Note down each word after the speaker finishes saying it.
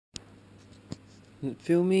Is it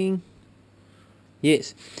filming?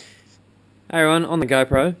 Yes. Hey everyone, on the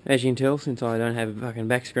GoPro, as you can tell, since I don't have a fucking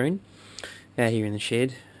back screen, out here in the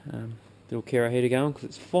shed. Little Kero heater going because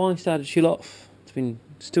it's finally started to chill off. It's been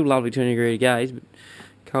still lovely 20-degree days, but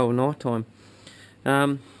cold night time.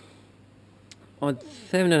 I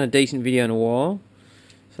haven't done a decent video in a while,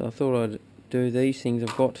 so I thought I'd do these things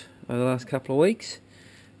I've got over the last couple of weeks.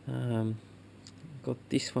 I've got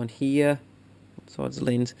this one here, what side's the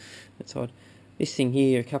lens? That side. This thing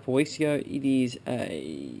here a couple of weeks ago, it is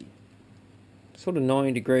a sort of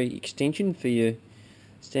 90-degree extension for your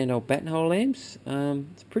stand old batten hole lamps.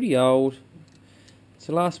 It's pretty old. It's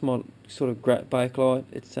the last mod sort of bakelite.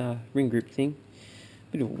 It's a ring grip thing.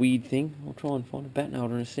 Bit of a weird thing. I'll try and find a batten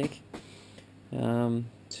holder in a sec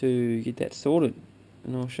to get that sorted,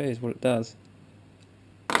 and I'll show you what it does.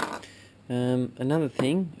 Another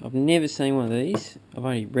thing, I've never seen one of these. I've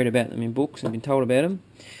only read about them in books and been told about them.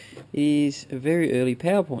 Is a very early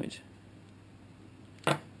PowerPoint.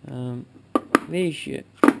 There's your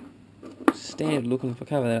standard looking, if I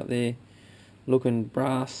cover that up there, looking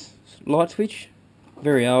brass light switch.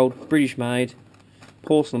 Very old, British made,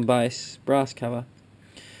 porcelain base, brass cover.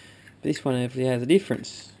 But this one actually has a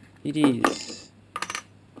difference. It is,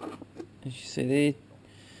 as you see there,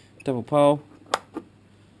 double pole.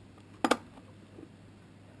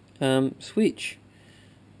 Switch.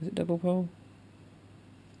 Is it double pole?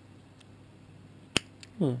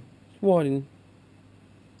 Oh, it's wide in.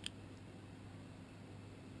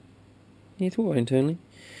 Yeah, it's wide internally.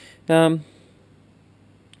 Yeah,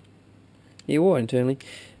 wide internally.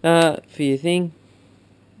 For your thing.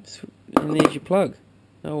 And there's your plug.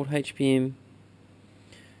 Old HPM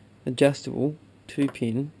adjustable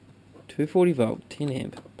 2-pin 240 volt 10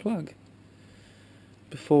 amp plug.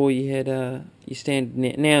 Before you had your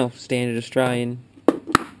standard, now standard Australian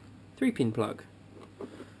 3-pin plug.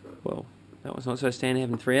 Well, that was not so standard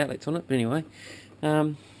having 3 outlets on it, but anyway.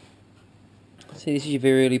 See, this is your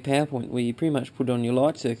very early PowerPoint where you pretty much put it on your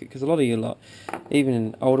light circuit, because a lot of your light, even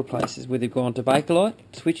in older places where they've gone to Bakelite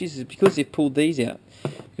switches, is because they've pulled these out.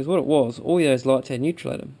 Because what it was, all those lights had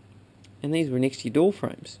neutral at them, and these were next to your door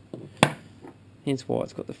frames. Hence why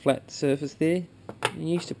it's got the flat surface there. And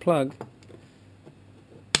you used to plug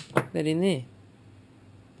that in there.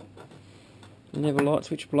 And have a light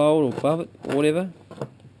switch below it or above it or whatever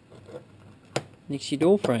next to your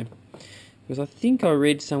door frame. Because I think I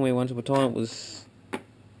read somewhere once upon a time it was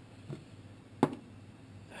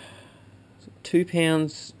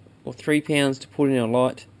 £2 or £3 to put in a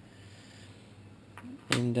light,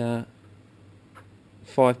 and £5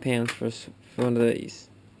 for one of these.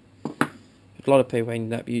 But a lot of people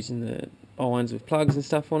end up using the irons with plugs and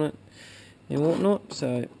stuff on it and whatnot,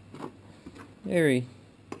 so very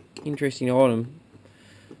interesting item.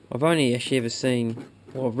 I've only actually ever seen,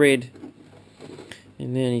 well, I've read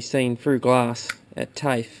and then he's seen through glass at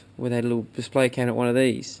TAFE where they had a little display cabinet, one of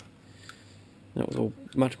these. And it was all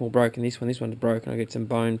much more broken. This one's broken. I get some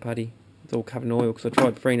bone putty. It's all covered in oil because I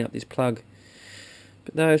tried freeing up this plug.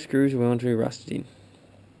 But those screws were well and truly rusted in.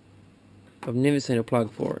 I've never seen a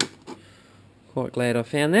plug for it. Quite glad I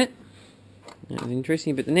found that. That was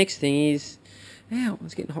interesting. But the next thing is, ow,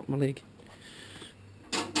 it's getting hot in my leg.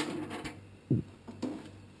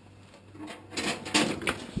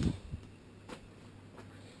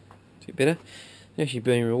 Better. Actually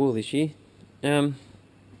burning real well this year. The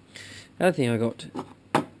other thing I got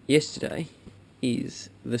yesterday is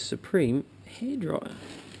the Supreme hairdryer.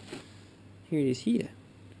 Here it is here.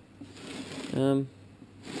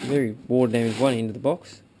 Very water damaged one end of the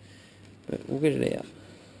box, but we'll get it out.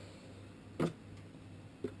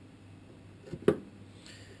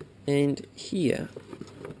 And here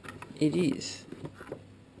it is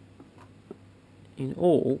in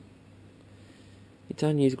all its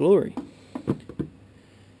unused glory.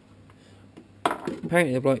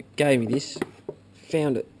 Apparently the bloke gave me this,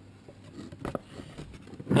 found it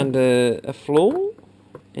under a floor,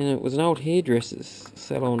 and it was an old hairdresser's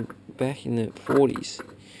salon back in the 40s,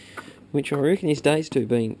 which I reckon this dates to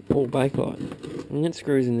being all Bakelite. And that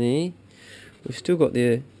screws in there. We've still got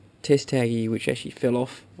the test tag here, which actually fell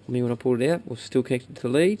off on me when I pulled it out. Was still connected to the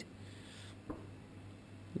lead.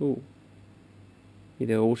 Ooh, yeah,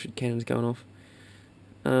 the orchard cannon's going off.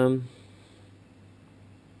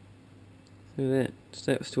 So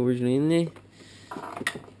that was still originally in there. I'll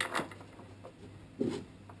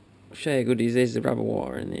show you how good it is. There's the rubber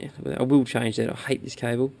wire in there. I will change that. I hate this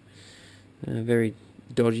cable. Very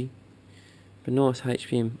dodgy. But nice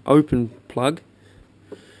HPM open plug,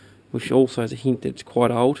 which also has a hint that it's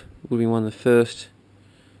quite old. It would be one of the first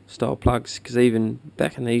style plugs, because even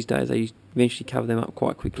back in these days they eventually cover them up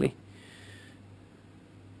quite quickly.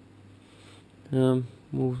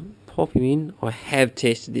 We'll pop him in. I have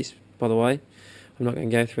tested this, by the way. I'm not going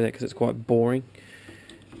to go through that because it's quite boring.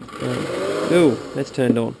 Oh, that's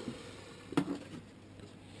turned on.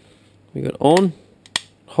 We got on,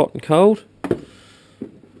 hot and cold.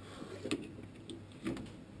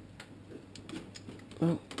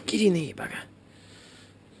 Oh, get in there, bugger.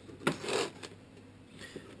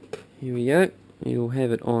 Here we go. You'll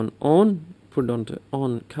have it on. Put it onto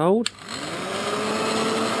on cold.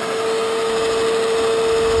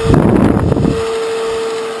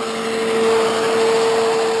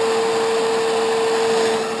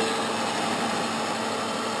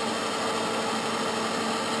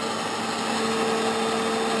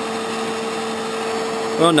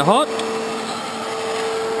 We're on the hot.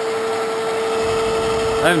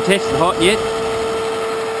 I haven't tested hot yet.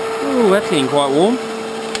 Oh, that's getting quite warm.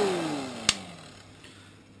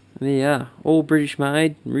 There you are, all British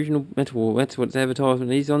made, original metal. That's what its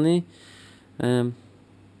advertisement is on there.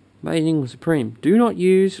 Made in England Supreme. Do not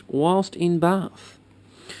use whilst in bath.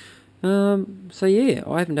 So yeah,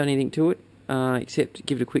 I haven't done anything to it except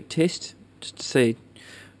give it a quick test just to see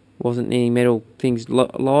wasn't any metal things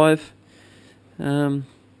live.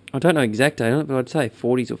 I don't know exact date on it, but I'd say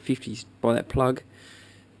 40s or 50s by that plug.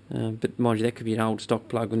 But mind you, that could be an old stock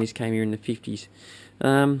plug when this came here in the 50s.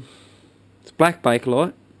 It's black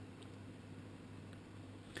Bakelite,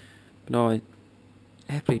 but I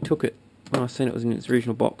happily took it when I seen it was in its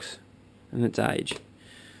original box and its age.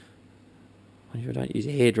 I don't use a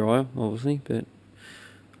hairdryer, obviously, but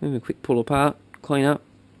give it a quick pull apart, clean up,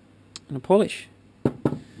 and a polish.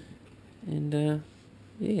 And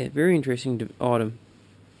yeah, very interesting item.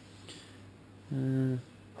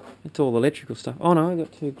 It's all electrical stuff. Oh no, I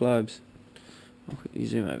got two globes. I'll quickly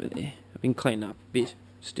zoom over there. I've been cleaning up a bit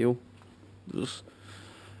still. Just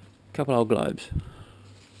a couple old globes.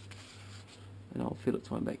 And I'll fill it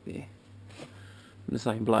one back there. In the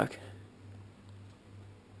same black.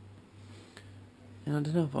 And I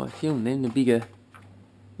don't know if I filmed them, the bigger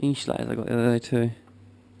insulators I got the other day too.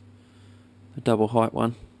 The double height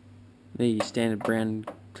one. They're your standard brown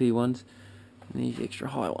clear ones. And these extra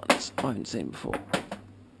high ones I haven't seen before.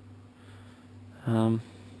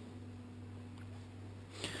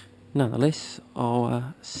 Nonetheless,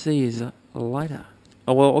 I'll see you later.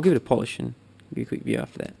 Oh well, I'll give it a polish and give you a quick view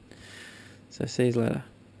after that. So see you later.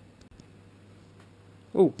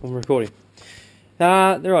 Oh, I'm recording.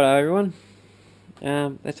 Right, everyone.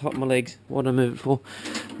 That's hot on my legs. What did I move it for?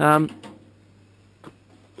 Yeah,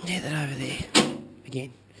 that over there.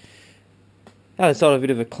 Again. Other side, a bit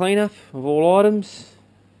of a clean up of all items.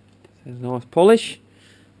 There's a nice polish.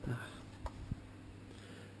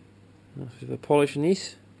 Nice bit of a polish in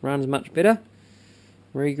this. Runs much better.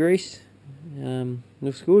 Re-greased.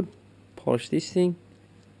 Looks good. Polish this thing.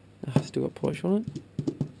 Still got polish on it.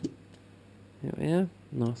 There we are.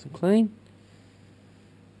 Nice and clean.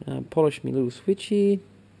 Polish my little switch here.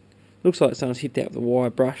 Looks like someone's hit that with a wire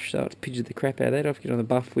brush, so it's pidgered the crap out of that. I'll have to get on the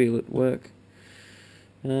buff wheel at work.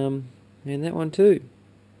 And that one too.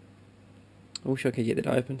 I wish I could get that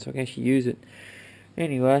open so I can actually use it.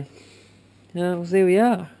 Anyway, well, there we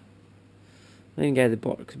are. I didn't go to the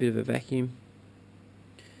bottom, it's a bit of a vacuum.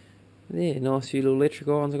 There, nice few little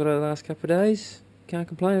electrical irons I got over the last couple of days. Can't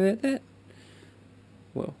complain about that.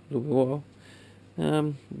 Well, a little bit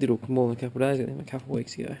while. Did all more than a couple of days, I got them a couple of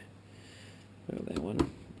weeks ago. I got that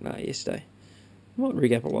one yesterday. I might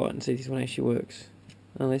rig up a light and see if this one actually works.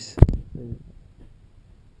 Unless.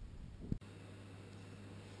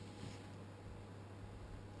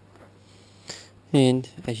 And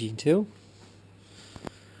as you can tell,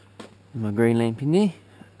 my green lamp in there,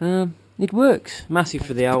 it works. Must be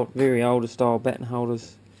for the old, very older style baton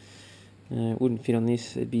holders. It wouldn't fit on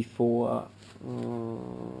this. It'd be for. I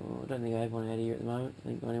don't think I have one out here at the moment. I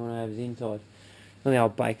think the only one I have is inside. The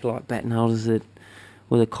old Bakelite baton holders that,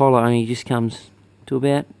 where the collar only just comes to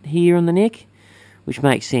about here on the neck, which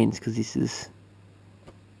makes sense because this is,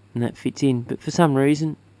 and that fits in. But for some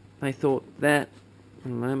reason, they thought that, I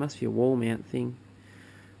don't know, it must be a wall mount thing,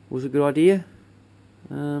 was a good idea.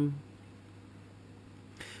 I'm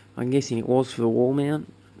guessing it was for the wall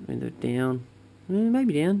mount, either down,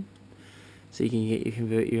 maybe down, so you can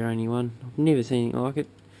convert your only one. I've never seen anything like it.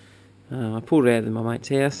 I pulled it out of my mate's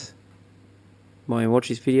house. Might watch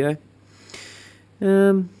this video.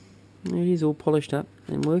 It is all polished up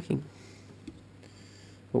and working.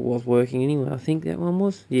 It was working anyway, I think that one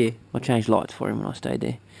was. Yeah, I changed lights for him when I stayed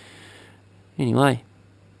there. Anyway,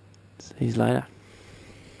 see you later.